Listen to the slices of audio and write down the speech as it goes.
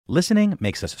Listening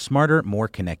makes us smarter, more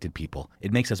connected people.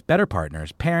 It makes us better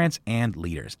partners, parents, and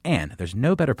leaders. And there's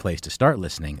no better place to start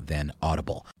listening than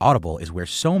Audible. Audible is where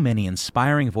so many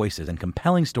inspiring voices and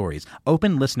compelling stories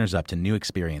open listeners up to new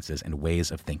experiences and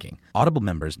ways of thinking. Audible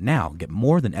members now get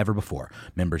more than ever before.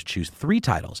 Members choose 3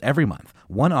 titles every month,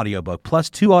 1 audiobook plus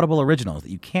 2 Audible originals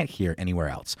that you can't hear anywhere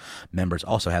else. Members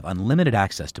also have unlimited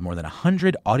access to more than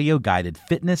 100 audio-guided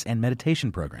fitness and meditation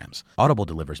programs. Audible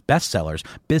delivers bestsellers,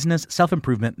 business,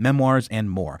 self-improvement, memoirs, and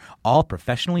more, all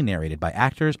professionally narrated by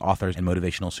actors, authors, and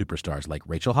motivational superstars like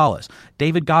Rachel Hollis,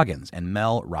 David Goggins, and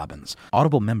Mel Robbins.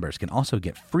 Audible members can also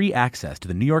get free access to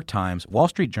the New York Times, Wall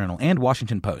Street Journal, and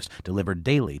Washington Post delivered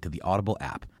daily to the Audible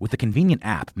app. With the convenient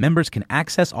app, members can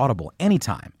access Audible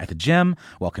anytime, at the gym,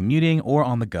 while commuting, or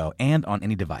on the go, and on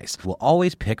any device. We'll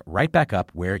always pick right back up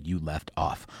where you left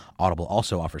off. Audible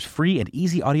also offers free and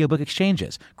easy audiobook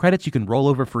exchanges, credits you can roll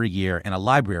over for a year, and a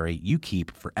library you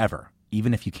keep forever,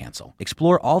 even if you cancel.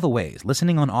 Explore all the ways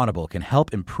listening on Audible can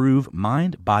help improve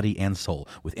mind, body, and soul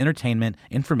with entertainment,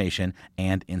 information,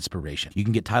 and inspiration. You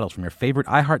can get titles from your favorite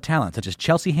iHeart talent such as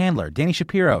Chelsea Handler, Danny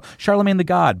Shapiro, Charlemagne the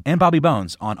God, and Bobby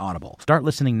Bones on Audible. Start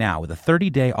listening now with a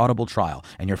 30-day Audible trial,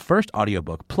 and your first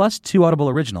audiobook plus 2 Audible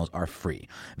originals are free.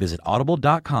 Visit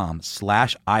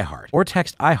audible.com/iHeart or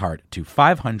text iHeart to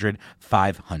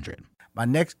 500-500. My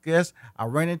next guest, I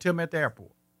ran into him at the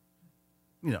airport.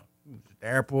 You know, at the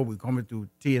airport, we coming through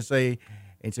TSA, and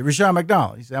he said, Rashawn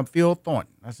McDonald. He said, I'm Phil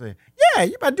Thornton. I said, yeah,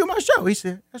 you about to do my show. He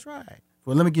said, that's right.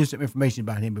 Well, let me give you some information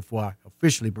about him before I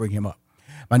officially bring him up.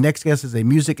 My next guest is a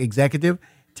music executive,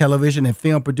 television and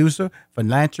film producer,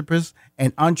 philanthropist,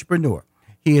 and entrepreneur.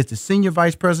 He is the Senior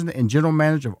Vice President and General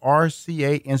Manager of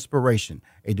RCA Inspiration,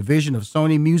 a division of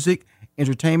Sony Music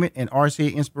Entertainment, and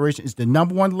RCA Inspiration is the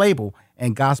 #1 label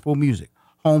in gospel music,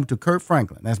 home to Kurt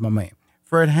Franklin, that's my man,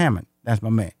 Fred Hammond, that's my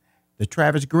man, the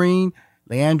Travis Green,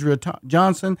 Leandra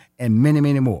Johnson, and many,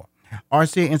 many more.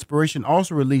 RCA Inspiration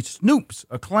also released Snoop's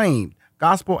acclaimed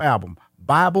gospel album,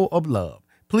 Bible of Love.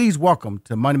 Please welcome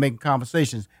to Money Making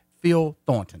Conversations, Phil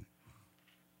Thornton.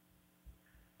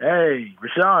 Hey,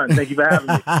 Rashawn, thank you for having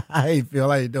me. Hey, Phil,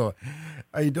 how you doing?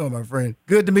 How you doing, my friend?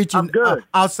 Good to meet you. I'm good.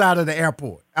 Outside of the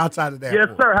airport. Yes,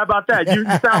 sir. How about that? You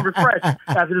sound refreshed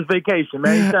after this vacation,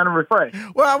 man. You sound refreshed.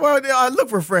 Well, I look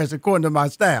refreshed according to my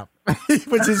staff, which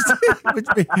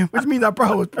means I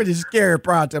probably was pretty scared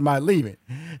prior to my leaving.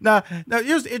 Now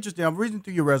here's interesting. I'm reading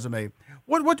through your resume.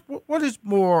 What do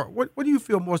you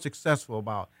feel more successful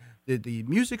about? The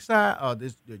music side or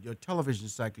your television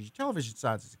side? Because your television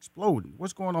side is exploding.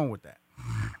 What's going on with that?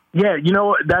 Yeah,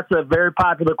 that's a very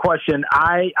popular question.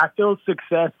 I feel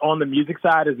success on the music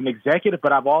side as an executive,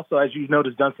 but I've also, as you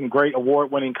noticed, done some great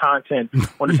award-winning content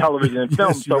on the television and film.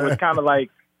 Yes, so it's kind of like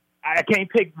I can't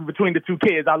pick between the two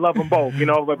kids. I love them both,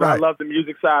 but right. I love the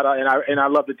music side and I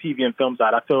love the TV and film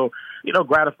side. I feel,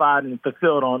 gratified and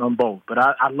fulfilled on both. But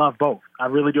I love both. I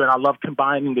really do, and I love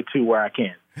combining the two where I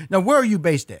can. Now, where are you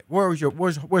based at? Where's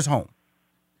home?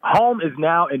 Home is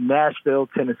now in Nashville,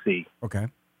 Tennessee. Okay.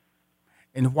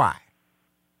 And why?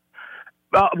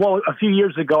 Well, a few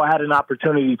years ago, I had an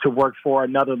opportunity to work for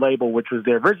another label, which was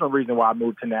the original reason why I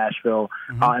moved to Nashville.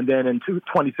 Mm-hmm. And then in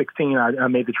 2016, I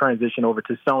made the transition over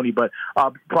to Sony. But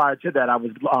prior to that, I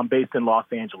was based in Los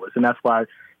Angeles. And that's why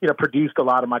I produced a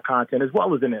lot of my content as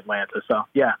well as in Atlanta. So,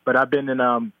 yeah, but I've been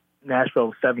in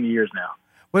Nashville 7 years now.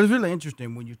 Well, it's really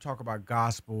interesting when you talk about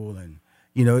gospel and,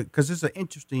 because it's an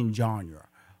interesting genre.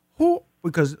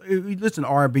 Because you listen to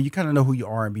R&B, you kind of know who your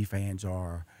R&B fans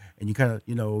are. And you kind of,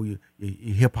 your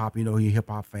hip-hop, who your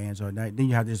hip-hop fans are. Then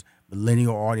you have this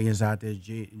millennial audience out there,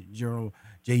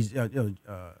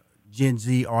 Gen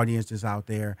Z audience is out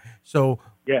there. So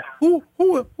yeah, who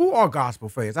are gospel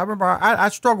fans? I remember I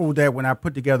struggled with that when I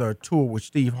put together a tour with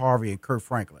Steve Harvey and Kurt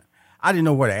Franklin. I didn't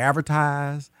know where to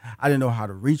advertise. I didn't know how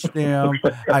to reach them.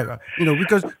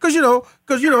 Because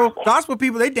gospel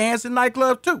people, they dance in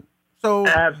nightclubs too. So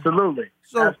absolutely.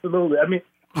 I mean,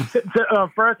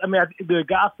 first, the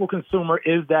gospel consumer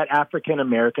is that African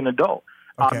American adult.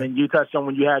 Okay. And you touched on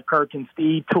when you had Kirk and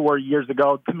Steve tour years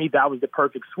ago. To me, that was the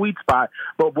perfect sweet spot.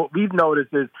 But what we've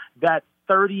noticed is that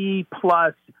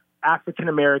 30-plus African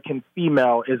American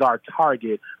female is our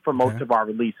target for most of our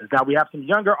releases. Now, we have some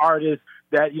younger artists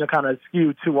that kind of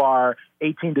skew to our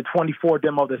 18 to 24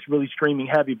 demo that's really streaming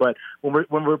heavy. But when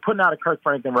we're putting out a Kirk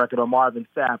Franklin record or Marvin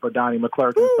Sapp or Donnie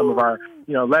McClurkin, and some of our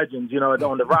legends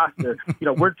on the roster,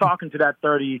 we're talking to that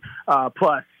 30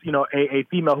 plus a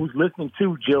female who's listening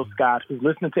to Jill Scott, who's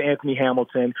listening to Anthony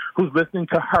Hamilton, who's listening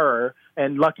to her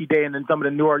and Lucky Day, and then some of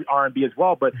the newer R&B as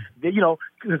well. But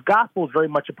because gospel is very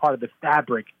much a part of the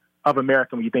fabric of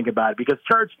America when you think about it, because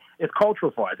church is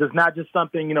cultural for us. It's not just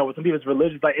something, with some people it's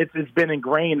religious, but it's been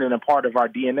ingrained in a part of our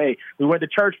DNA. We went to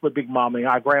church with Big Mama and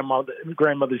our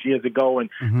grandmothers years ago, and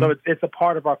so it's a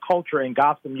part of our culture, and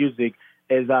gospel music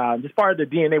is just part of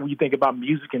the DNA when you think about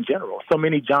music in general. So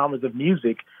many genres of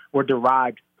music were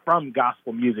derived from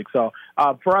gospel music. So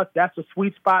for us, that's a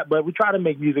sweet spot, but we try to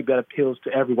make music that appeals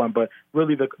to everyone. But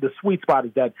really the sweet spot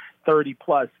is that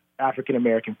 30-plus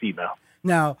African-American female.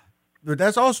 Now, but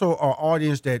that's also our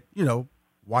audience that,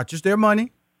 watches their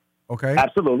money, okay?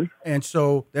 Absolutely. And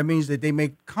so that means that they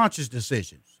make conscious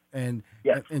decisions. And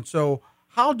yes. and so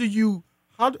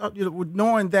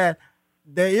knowing that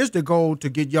there is the goal to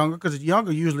get younger, because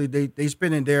younger usually they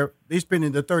spending the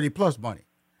 30-plus money.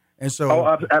 And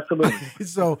so, absolutely.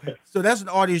 so that's an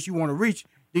audience you want to reach.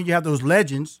 Then you have those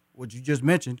legends, what you just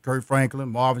mentioned, Kirk Franklin,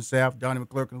 Marvin Sapp, Donnie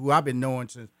McClurkin, who I've been knowing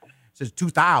since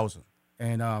 2000,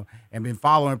 and been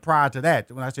following prior to that.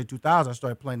 When I say 2000, I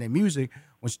started playing their music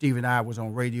when Steve and I was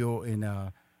on radio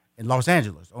in Los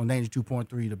Angeles on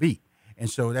 92.3 The Beat. And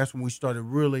so that's when you started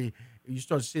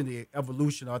seeing the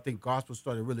evolution. I think gospel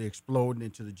started really exploding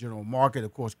into the general market.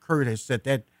 Of course, Kurt has set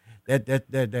that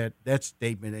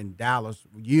statement in Dallas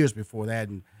years before that,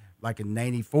 in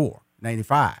 94,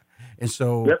 95. And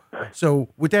so, So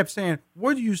with that saying,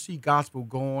 where do you see gospel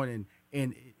going?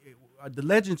 And are the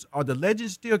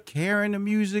legends still carrying the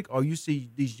music, or you see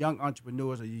these young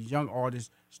entrepreneurs or these young artists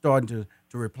starting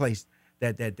to replace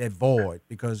that void,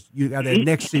 because you got that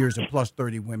next series of plus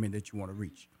 30 women that you want to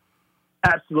reach?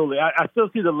 Absolutely. I still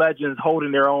see the legends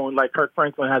holding their own. Like Kirk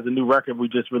Franklin has a new record we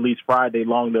just released Friday,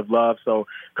 Long Live Love. So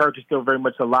Kirk is still very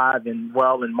much alive and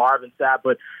well, and Marvin Sapp.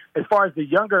 But as far as the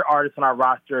younger artists on our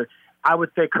roster, I would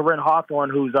say Corinne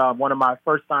Hawthorne, who's one of my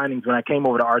first signings when I came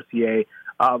over to RCA.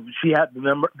 She had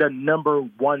the number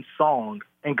one song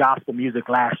in gospel music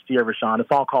last year, Rashawn, a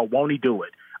song called Won't He Do It.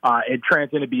 It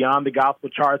transcended beyond the gospel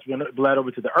charts, bled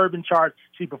over to the urban charts.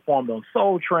 She performed on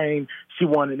Soul Train. She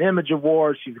won an Image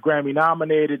Award. She's Grammy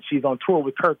nominated. She's on tour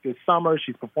with Kirk this summer.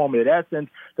 She's performing at Essence.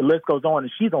 The list goes on,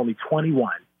 and she's only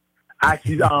 21. I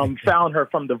actually found her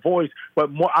from The Voice, but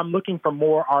I'm looking for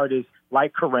more artists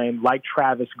like Corinne, like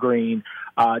Travis Green,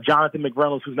 Jonathan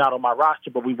McReynolds, who's not on my roster,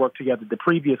 but we worked together at the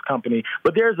previous company.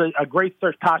 But there's a great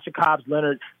surge, Tasha Cobbs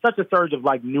Leonard, such a surge of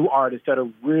new artists that are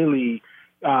really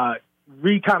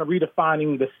kind of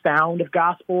redefining the sound of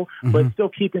gospel, but still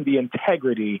keeping the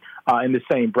integrity in the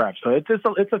same breath. So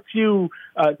it's a few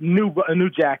new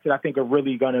jacks that I think are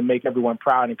really going to make everyone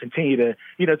proud and continue to,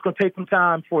 it's going to take some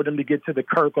time for them to get to the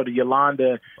Kirk or the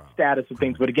Yolanda status of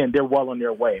things. But again, they're well on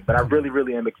their way. But I really,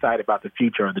 really am excited about the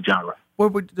future of the genre. Well,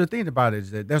 but the thing about it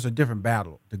is that there's a different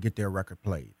battle to get their record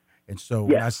played. And so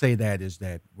when I say that is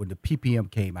that when the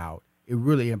PPM came out, it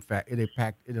really, it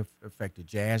affected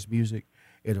jazz music.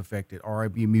 It affected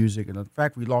R&B music. And in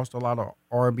fact, we lost a lot of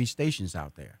R&B stations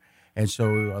out there. And so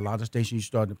a lot of stations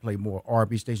started to play more,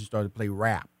 R&B stations started to play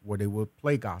rap, where they would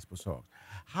play gospel songs.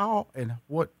 How and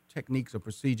what techniques or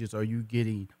procedures are you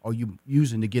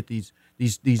using to get these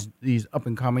up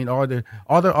and coming, or the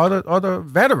other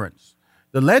veterans,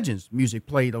 the legends music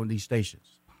played on these stations?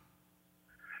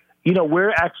 We're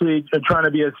actually trying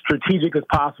to be as strategic as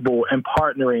possible in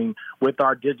partnering with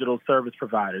our digital service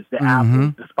providers, the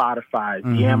Apples, the Spotify,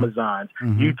 the Amazons,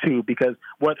 YouTube, because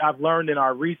what I've learned in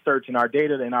our research and our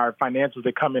data and our financials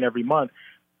that come in every month,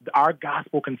 our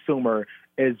gospel consumer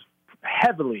is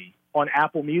heavily on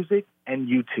Apple Music and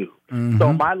YouTube.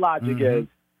 So my logic is,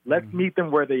 let's meet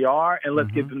them where they are, and let's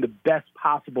give them the best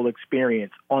possible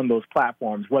experience on those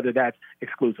platforms, whether that's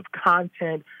exclusive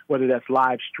content, whether that's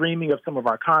live streaming of some of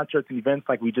our concerts and events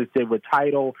like we just did with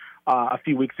Tidal a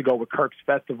few weeks ago with Kirk's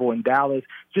Festival in Dallas,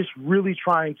 just really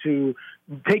trying to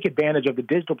take advantage of the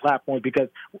digital platforms, because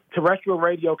terrestrial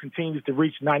radio continues to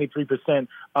reach 93%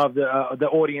 of the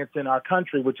audience in our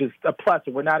country, which is a plus.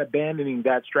 And we're not abandoning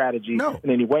that strategy in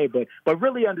any way, but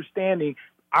really understanding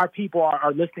our people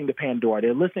are listening to Pandora,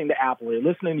 they're listening to Apple, they're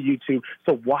listening to YouTube.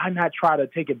 So why not try to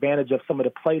take advantage of some of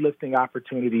the playlisting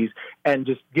opportunities and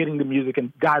just getting the music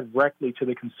and directly to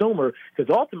the consumer?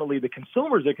 Because ultimately the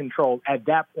consumers are controlled at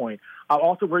that point.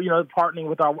 Also, we're partnering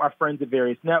with our friends at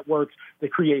various networks to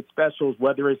create specials,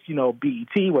 whether it's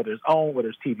BET, whether it's OWN, whether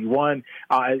it's TV One,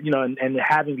 and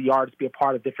having the artists be a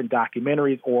part of different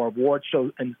documentaries or award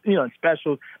shows and and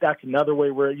specials. That's another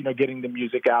way we're getting the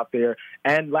music out there.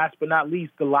 And last but not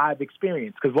least, the live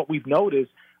experience, because what we've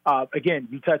noticed again,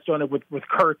 you touched on it with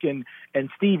Kirk and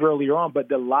Steve earlier on, but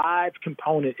the live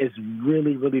component is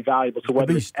really, really valuable. So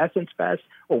whether it's Essence Fest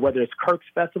or whether it's Kirk's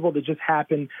Festival that just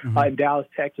happened in Dallas,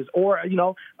 Texas, or,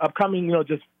 upcoming,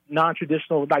 just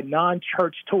non-traditional, like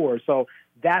non-church tours. So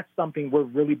that's something we're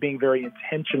really being very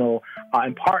intentional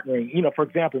in partnering. For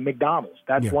example, McDonald's.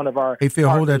 That's one of our. Hey, Phil,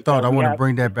 hold that thought. I want to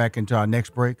bring that back into our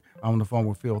next break. I'm on the phone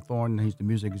with Phil Thornton. He's the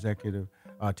music executive,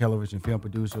 television film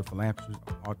producer, philanthropist,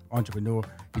 entrepreneur,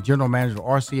 the general manager of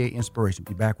RCA Inspiration.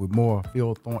 Be back with more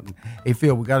Phil Thornton. Hey,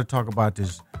 Phil, we got to talk about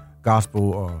this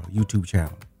gospel YouTube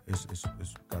channel. It's got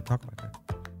to talk about that.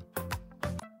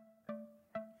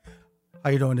 How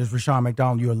you doing? This is Rushion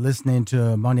McDonald. You're listening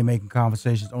to Money Making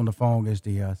Conversations. On the phone is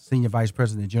the Senior Vice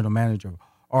President and General Manager of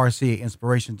RCA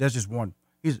Inspiration. That's just one.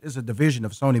 It's a division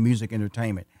of Sony Music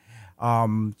Entertainment.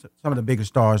 Some of the biggest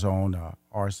stars are on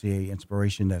RCA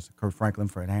Inspiration. That's Kurt Franklin,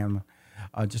 Fred Hammond,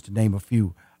 just to name a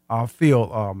few.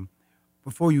 Phil,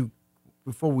 before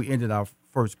we ended our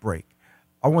first break,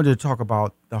 I wanted to talk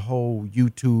about the whole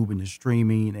YouTube and the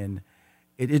streaming, and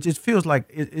it just feels like,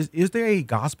 is there a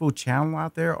gospel channel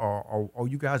out there, or are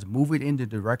you guys moving in the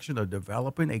direction of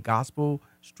developing a gospel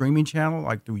streaming channel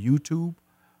like through YouTube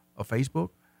or Facebook?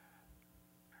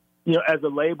 As a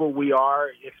label, we are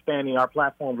expanding our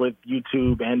platform with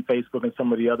YouTube and Facebook and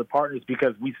some of the other partners,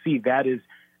 because we see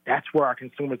that's where our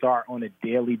consumers are on a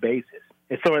daily basis.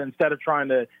 And so instead of trying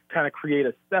to kind of create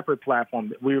a separate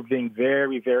platform, we're being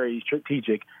very, very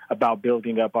strategic about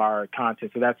building up our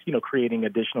content. So that's, creating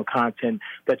additional content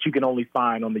that you can only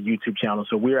find on the YouTube channel.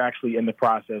 So we're actually in the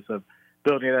process of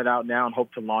building that out now and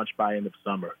hope to launch by end of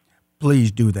summer.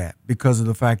 Please do that, because of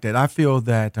the fact that I feel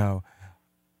that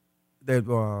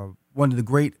one of the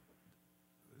great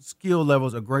skill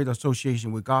levels, a great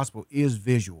association with gospel is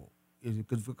visual.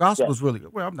 Because gospel is really,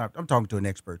 I'm talking to an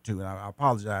expert too, and I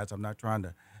apologize. I'm not trying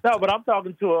to. No, but I'm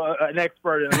talking to an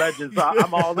expert in legend, so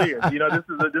I'm all ears.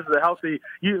 This is a healthy,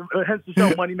 hence the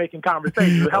show, Money Making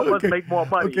Conversations. Help us make more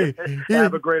money,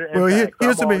 have a greater impact.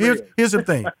 Here's the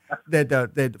thing,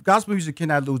 that gospel music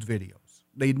cannot lose videos.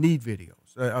 They need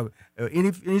videos.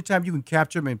 Anytime you can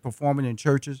capture them and perform it in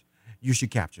churches, you should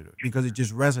capture it, because it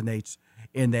just resonates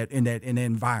in that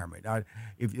environment.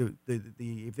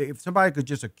 If somebody could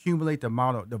just accumulate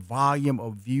the volume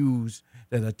of views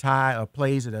that are tied, or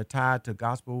plays that are tied to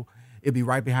gospel, it'd be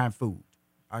right behind food.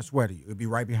 I swear to you, it'd be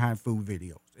right behind food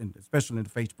videos, and especially in the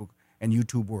Facebook and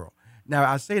YouTube world. Now,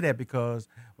 I say that because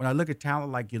when I look at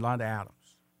talent like Yolanda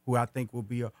Adams, who I think will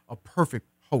be a perfect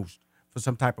host for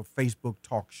some type of Facebook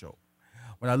talk show.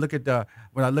 When I look at the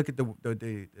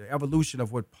evolution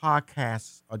of what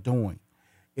podcasts are doing,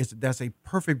 that's a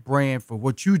perfect brand for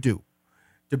what you do,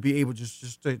 to be able to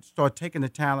just to start taking the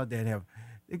talent that have,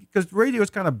 because radio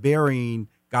is kind of burying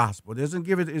gospel. It doesn't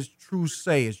give it its true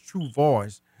say, its true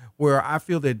voice, where I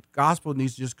feel that gospel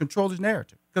needs to just control its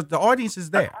narrative, because the audience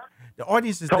is there. The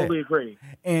audience is totally there. Agree.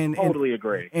 Totally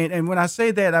agree. And when I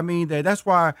say that, I mean that's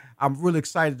why I'm really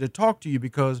excited to talk to you,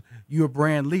 because you're a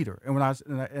brand leader.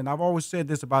 And I've always said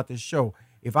this about this show.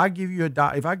 If I give you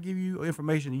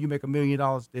information and you make $1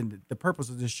 million, then the purpose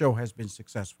of this show has been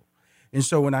successful. And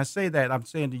so when I say that, I'm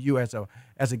saying to you as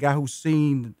a guy who's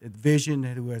seen vision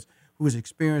and who has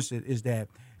experienced it, is that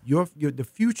the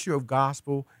future of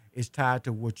gospel is tied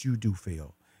to what you do,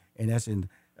 Phil, and that's in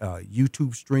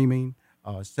YouTube streaming,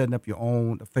 setting up your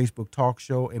own Facebook talk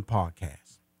show and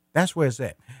podcast. That's where it's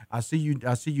at. I see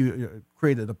you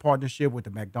created a partnership with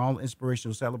the McDonald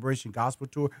Inspirational Celebration Gospel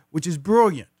Tour, which is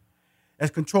brilliant.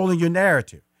 That's controlling your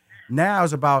narrative. Now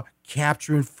it's about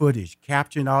capturing footage,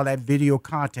 capturing all that video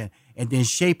content, and then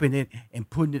shaping it and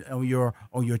putting it on your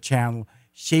channel,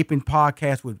 shaping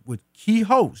podcasts with key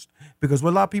hosts. Because what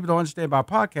a lot of people don't understand about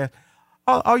podcasts,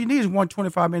 all you need is one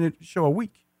 25-minute show a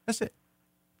week. That's it.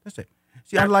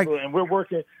 See, and we're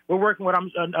working with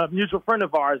a mutual friend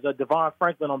of ours, Devon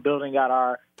Franklin, on building out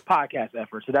our podcast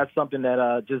effort. So that's something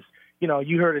that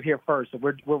you heard it here first. So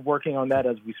we're working on that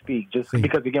as we speak.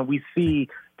 Because again, we see,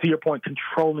 to your point,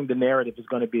 controlling the narrative is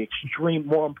going to be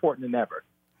more important than ever.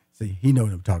 See, he knows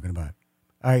what I'm talking about.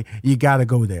 All right, you got to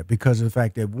go there, because of the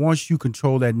fact that once you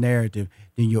control that narrative,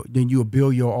 then you'll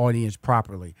build your audience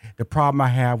properly. The problem I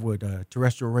have with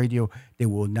terrestrial radio, they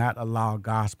will not allow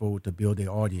gospel to build their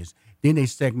audience. Then they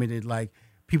segment it like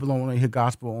people don't want to hear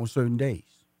gospel on certain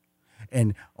days,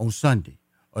 and on Sunday,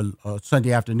 or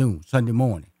Sunday afternoon, Sunday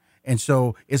morning. And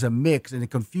so it's a mix, and it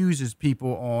confuses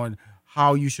people on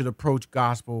how you should approach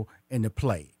gospel in the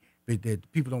play.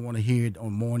 That people don't want to hear it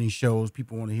on morning shows.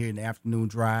 People want to hear it in the afternoon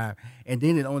drive. And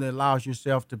then it only allows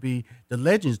yourself to be the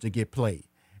legends to get played.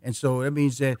 And so that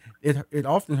means that it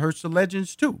often hurts the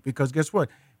legends too, because guess what?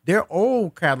 their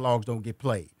old catalogs don't get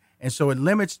played. And so it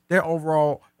limits their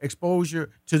overall exposure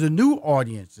to the new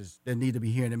audiences that need to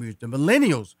be hearing the music, the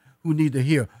millennials who need to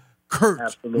hear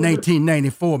Kurt's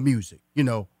 1994 music,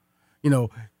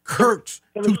 Kurt's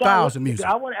 2000 music.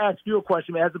 I want to ask you a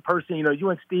question. As a person, you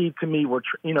and Steve, to me, were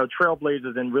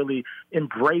trailblazers and really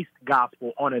embraced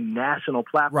gospel on a national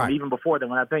platform. Right. Even before then,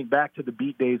 when I think back to the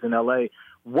Beat Days in L.A.,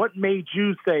 what made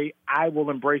you say, I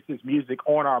will embrace this music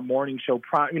on our morning show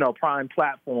prime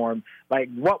platform? Like,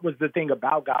 what was the thing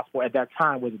about gospel at that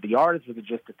time? Was it the artist? Was it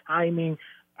just the timing?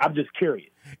 I'm just curious.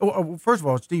 Well, first of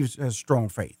all, Steve has strong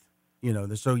faith,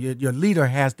 so your leader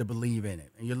has to believe in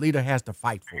it, and your leader has to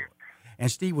fight for it.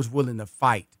 And Steve was willing to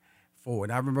fight for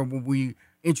it. I remember when we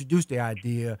introduced the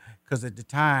idea, because at the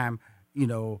time,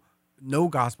 no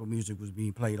gospel music was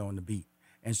being played on the beat.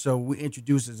 And so we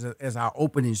introduced it as our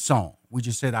opening song. We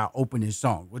just said our opening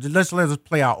song. Let us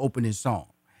play our opening song.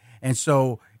 And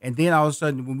then all of a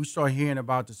sudden, when we started hearing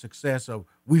about the success of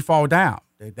We Fall Down,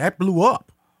 that blew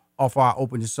up off our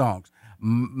opening songs.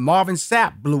 Marvin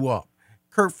Sapp blew up.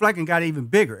 Kurt Franklin got even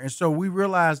bigger. And so we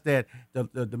realized that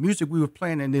the music we were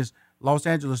playing in this Los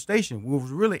Angeles station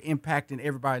was really impacting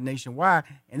everybody nationwide.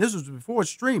 And this was before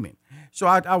streaming. So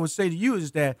I would say to you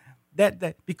is that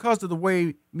because of the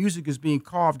way music is being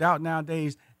carved out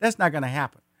nowadays, that's not going to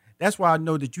happen. That's why I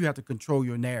know that you have to control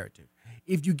your narrative.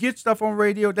 If you get stuff on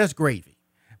radio, that's gravy.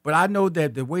 But I know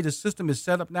that the way the system is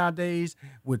set up nowadays,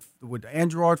 with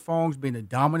Android phones being the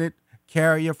dominant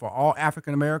carrier for all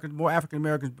African Americans, more African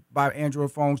Americans buy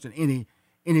Android phones than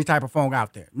any type of phone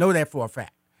out there. Know that for a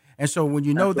fact. And so when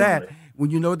you know that,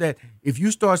 if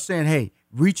you start saying, hey,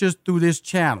 reach us through this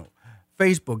channel,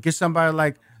 Facebook, get somebody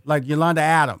like Yolanda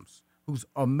Adams, who's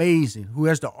amazing, who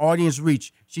has the audience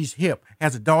reach. She's hip,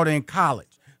 has a daughter in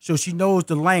college. So she knows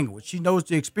the language. She knows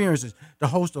the experiences to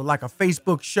host a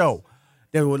Facebook show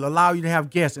that will allow you to have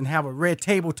guests and have a red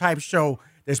table type show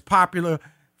that's popular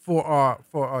for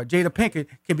Jada Pinkett,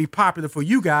 can be popular for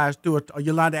you guys through a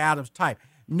Yolanda Adams type.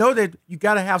 Know that you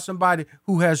got to have somebody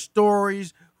who has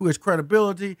stories, who has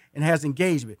credibility, and has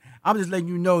engagement. I'm just letting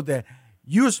you know that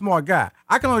you're a smart guy.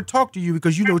 I can only talk to you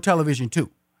because you know television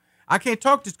too. I can't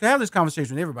have this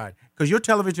conversation with everybody because your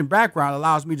television background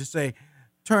allows me to say,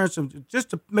 just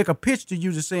to make a pitch to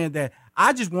you to saying that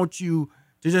I just want you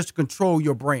to just control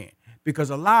your brand, because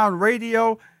allowing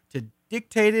radio to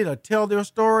dictate it or tell their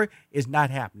story is not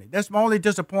happening. That's my only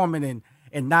disappointment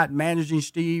in not managing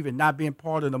Steve and not being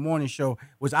part of the morning show,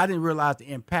 was I didn't realize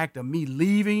the impact of me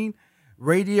leaving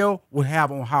radio would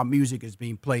have on how music is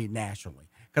being played nationally,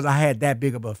 because I had that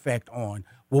big of an effect on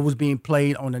what was being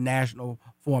played on the national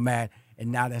format,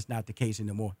 and now that's not the case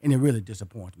anymore, and it really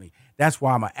disappoints me. That's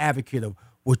why I'm an advocate of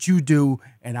what you do,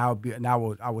 and I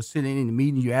would sit in the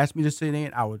meeting you asked me to sit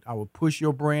in. I would push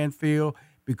your brand, Phil,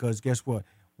 because guess what?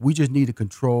 We just need to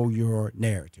control your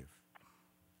narrative.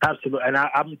 Absolutely, and I'm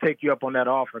going to take you up on that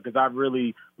offer, because I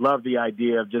really love the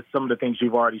idea of just some of the things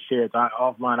you've already shared. So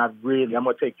offline, I'm going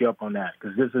to take you up on that,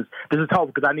 because this is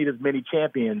helpful, because I need as many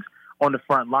champions on the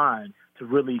front line to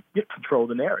really control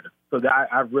the narrative. So that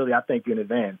I thank you in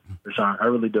advance, Rashawn. I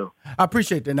really do. I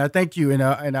appreciate that, and I thank you, and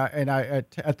I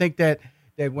think that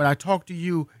when I talk to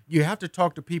you, you have to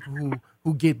talk to people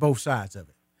who get both sides of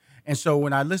it. And so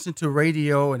when I listen to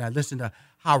radio and I listen to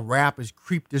how rap has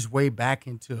creeped its way back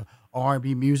into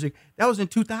R&B music, that was in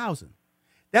 2000.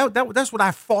 That's what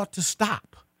I fought to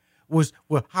stop, was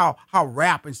how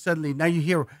rap, and suddenly now you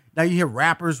hear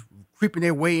rappers creeping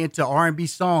their way into R&B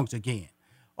songs again.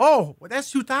 Oh, well,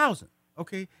 that's 2000.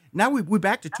 Okay, now we're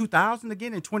back to 2000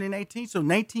 again in 2019. So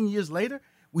 19 years later,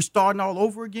 we're starting all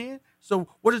over again. So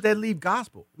what does that leave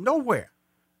gospel? Nowhere.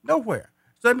 So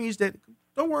that means that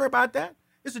don't worry about that.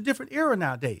 It's a different era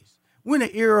nowadays. We're in an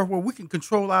era where we can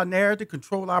control our narrative,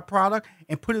 control our product,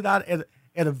 and put it out at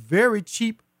a very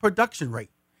cheap production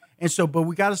rate. And so, but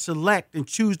we got to select and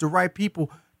choose the right people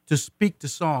to speak the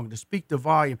song, to speak the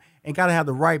volume, and got to have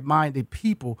the right-minded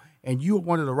people. And you're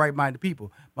one of the right-minded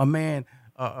people. My man,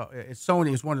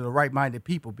 Sony is one of the right-minded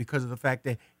people, because of the fact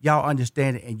that y'all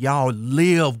understand it and y'all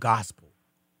live gospel.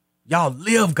 Y'all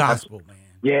live gospel, man.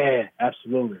 Yeah,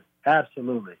 absolutely.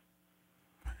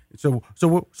 So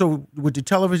with the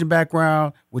television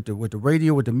background, with the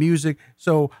radio, with the music,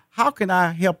 so how can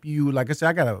I help you? Like I said,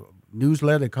 I got a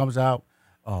newsletter that comes out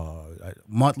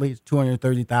monthly. It's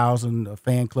 230,000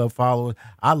 fan club followers.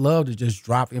 I love to just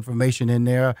drop information in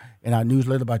there in our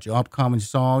newsletter about your upcoming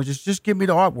songs. Just give me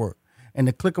the artwork and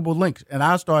the clickable links, and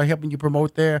I'll start helping you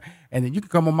promote there. And then you can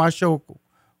come on my show.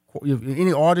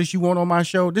 Any artists you want on my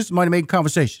show, this is Money Making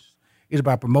Conversations. It's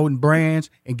about promoting brands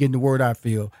and getting the word out,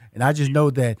 Phil. And I just know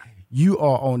that you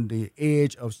are on the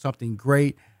edge of something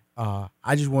great.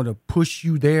 I just want to push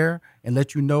you there and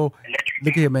let you know,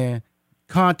 look here, man,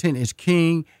 content is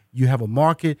king. You have a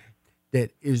market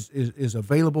that is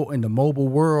available in the mobile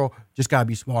world. Just got to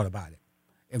be smart about it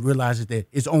and realize that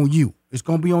it's on you. It's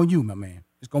going to be on you, my man.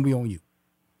 It's going to be on you.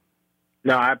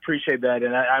 No, I appreciate that,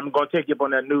 and I'm going to take you up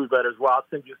on that newsletter as well. I'll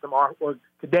send you some artwork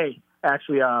today,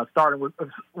 actually, starting with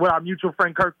our mutual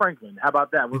friend, Kirk Franklin. How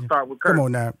about that? We'll start with Kirk. Come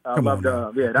on now.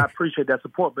 Yeah, I appreciate that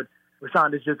support, but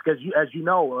Rashawn, it's just because, as you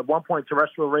know, at one point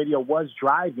terrestrial radio was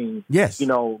driving,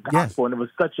 gospel, and it was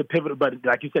such a pivotal. But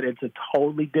like you said, it's a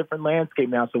totally different landscape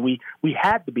now. So we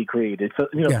had to be creative. So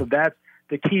so that's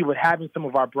the key with having some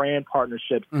of our brand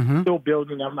partnerships. Still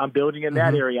building. I'm building in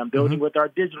that area. I'm building with our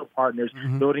digital partners,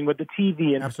 building with the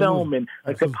TV and film and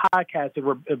like the podcast that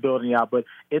we're building out. But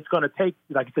it's going to take,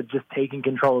 like I said, just taking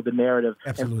control of the narrative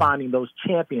and finding those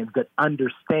champions that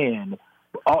understand.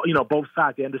 Both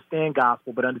sides. They understand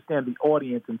gospel, but understand the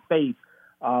audience and faith,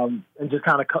 and just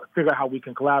kind of figure out how we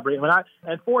can collaborate.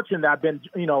 And fortunately, I've been,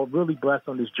 really blessed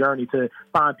on this journey to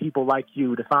find people like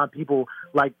you, to find people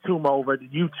like Tuma over at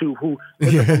YouTube who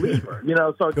is a believer.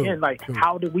 So again,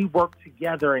 how do we work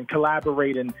together and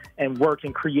collaborate and work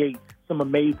and create some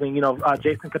amazing,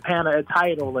 Jason Capana at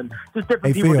Tidal and just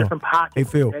different people, different pockets. Hey,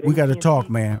 Phil, we got to talk,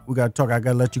 man. We got to talk. I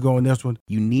got to let you go on this one.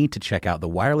 You need to check out the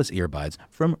wireless earbuds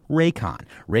from Raycon.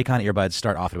 Raycon earbuds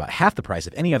start off at about half the price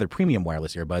of any other premium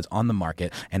wireless earbuds on the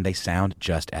market, and they sound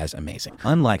just as amazing.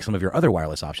 Unlike some of your other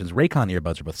wireless options, Raycon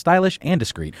earbuds are both stylish and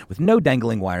discreet with no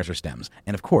dangling wires or stems.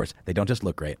 And of course, they don't just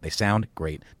look great, they sound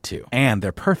great too. And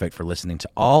they're perfect for listening to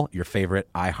all your favorite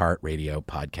iHeartRadio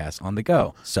podcasts on the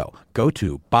go. So go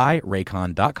to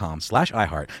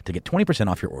buyraycon.com/iHeart to get 20%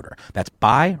 off your order. That's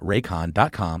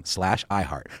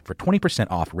buyraycon.com/iHeart for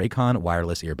 20% off Raycon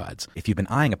wireless earbuds. If you've been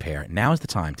eyeing a pair, now is the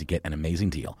time to get an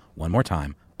amazing deal. One more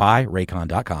time,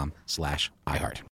 buyraycon.com/iHeart.